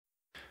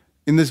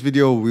In this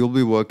video, we'll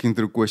be working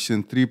through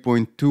question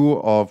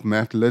 3.2 of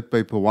Math Lit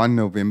Paper 1,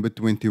 November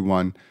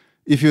 21.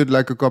 If you'd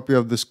like a copy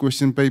of this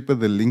question paper,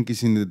 the link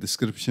is in the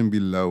description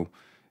below.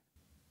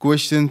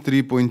 Question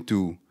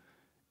 3.2.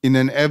 In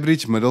an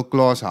average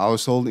middle-class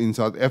household in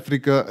South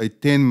Africa, a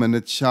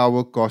 10-minute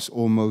shower costs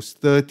almost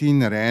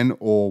 13 Rand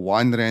or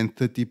 1 Rand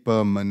 30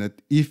 per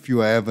minute if you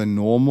have a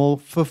normal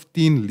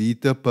 15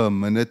 liter per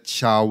minute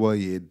shower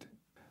head.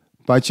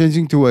 By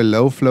changing to a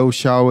low-flow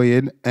shower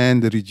head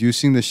and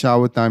reducing the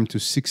shower time to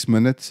 6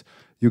 minutes,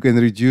 you can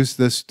reduce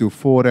this to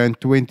 4 Rand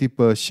 20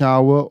 per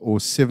shower or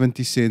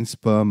 70 cents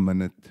per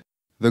minute.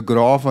 The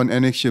graph on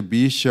Annexure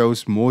B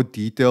shows more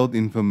detailed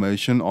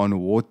information on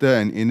water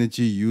and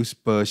energy use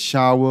per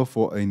shower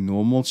for a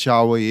normal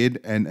shower head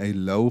and a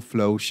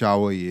low-flow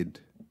shower head.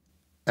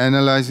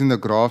 Analyzing the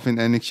graph in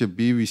Annexure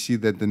B, we see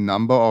that the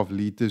number of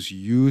liters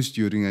used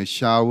during a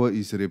shower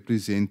is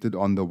represented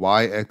on the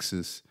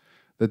y-axis.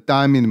 The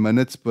time in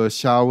minutes per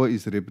shower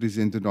is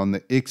represented on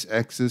the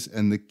x-axis,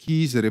 and the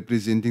keys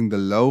representing the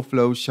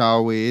low-flow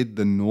shower head,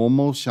 the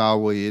normal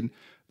shower head,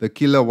 the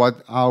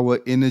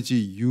kilowatt-hour energy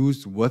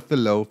used with the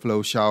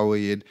low-flow shower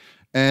head,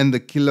 and the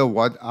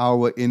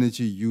kilowatt-hour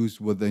energy used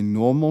with a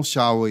normal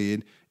shower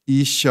head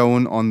is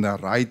shown on the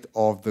right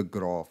of the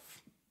graph.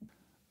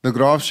 The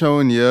graph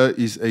shown here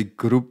is a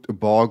grouped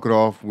bar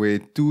graph where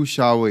two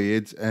shower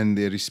heads and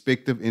their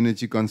respective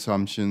energy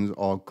consumptions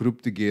are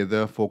grouped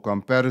together for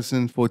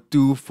comparison for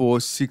 2, 4,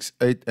 6,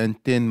 8,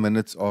 and 10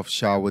 minutes of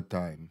shower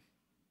time.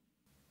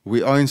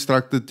 We are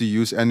instructed to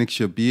use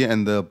Annexure B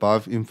and the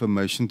above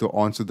information to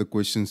answer the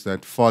questions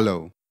that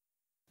follow.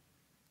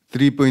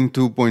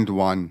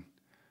 3.2.1.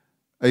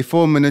 A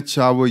 4-minute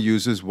shower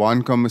uses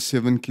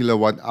 1,7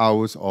 kilowatt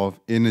hours of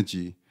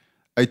energy.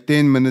 A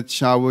 10-minute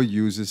shower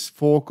uses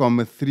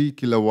 4,3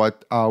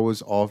 kilowatt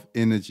hours of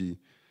energy.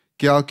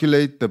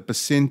 Calculate the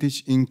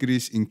percentage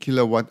increase in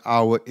kilowatt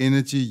hour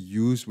energy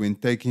used when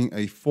taking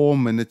a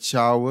 4-minute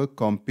shower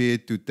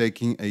compared to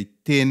taking a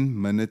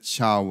 10-minute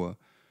shower.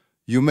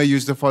 You may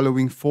use the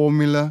following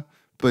formula: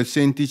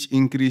 percentage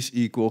increase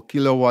equal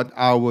kilowatt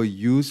hour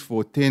used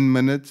for 10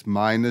 minutes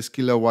minus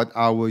kilowatt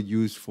hour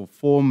used for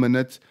 4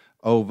 minutes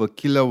over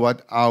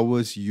kilowatt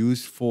hours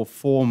used for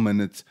 4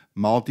 minutes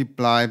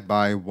multiplied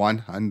by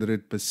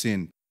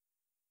 100%.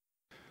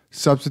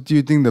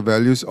 Substituting the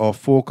values of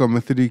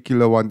 4,3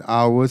 kilowatt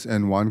hours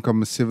and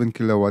 1,7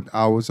 kilowatt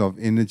hours of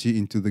energy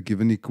into the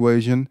given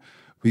equation,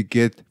 we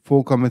get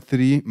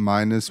 4,3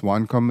 minus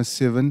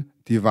 1,7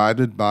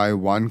 divided by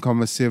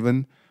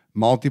 1,7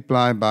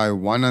 multiplied by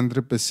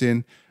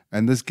 100%,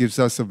 and this gives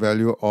us a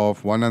value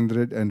of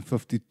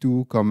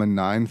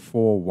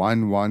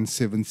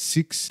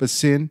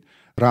 152,941176%.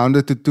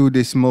 Rounded to 2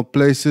 decimal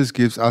places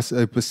gives us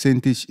a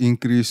percentage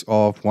increase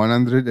of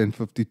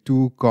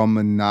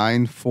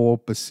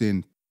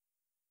 152,94%.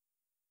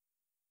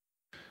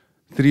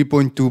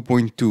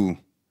 3.2.2.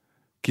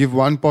 Give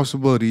one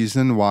possible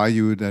reason why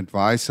you would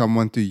advise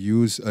someone to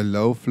use a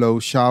low-flow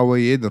shower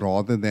head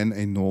rather than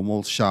a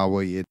normal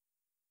shower head.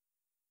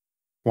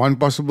 One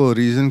possible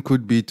reason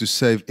could be to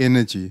save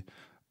energy.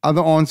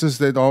 Other answers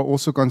that are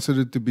also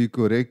considered to be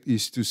correct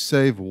is to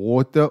save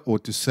water or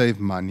to save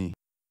money.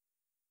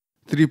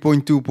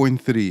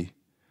 3.2.3.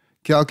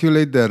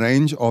 Calculate the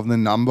range of the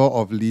number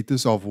of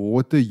liters of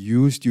water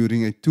used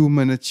during a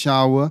 2-minute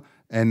shower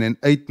and an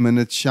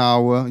 8-minute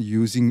shower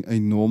using a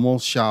normal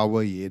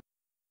shower head.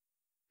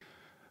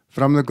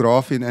 From the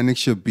graph in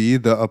Annexure B,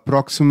 the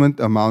approximate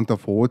amount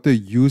of water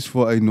used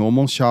for a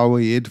normal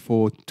shower head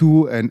for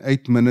 2 and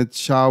 8-minute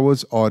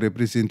showers are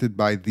represented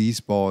by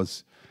these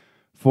bars.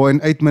 For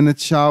an 8-minute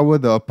shower,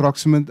 the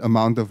approximate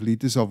amount of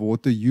liters of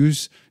water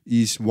used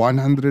is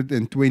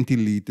 120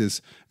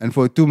 liters, and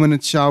for a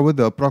 2-minute shower,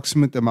 the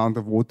approximate amount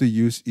of water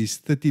used is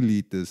 30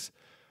 liters.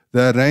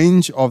 The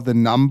range of the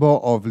number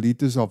of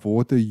liters of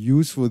water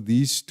used for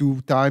these two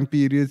time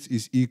periods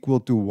is equal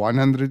to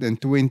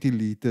 120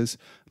 liters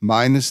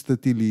minus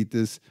 30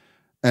 liters,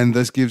 and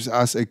this gives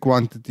us a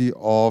quantity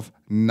of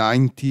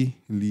 90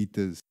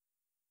 liters.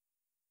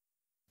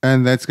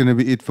 And that's going to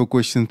be it for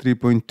question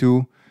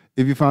 3.2.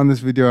 If you found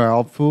this video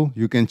helpful,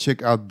 you can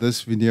check out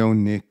this video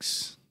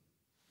next.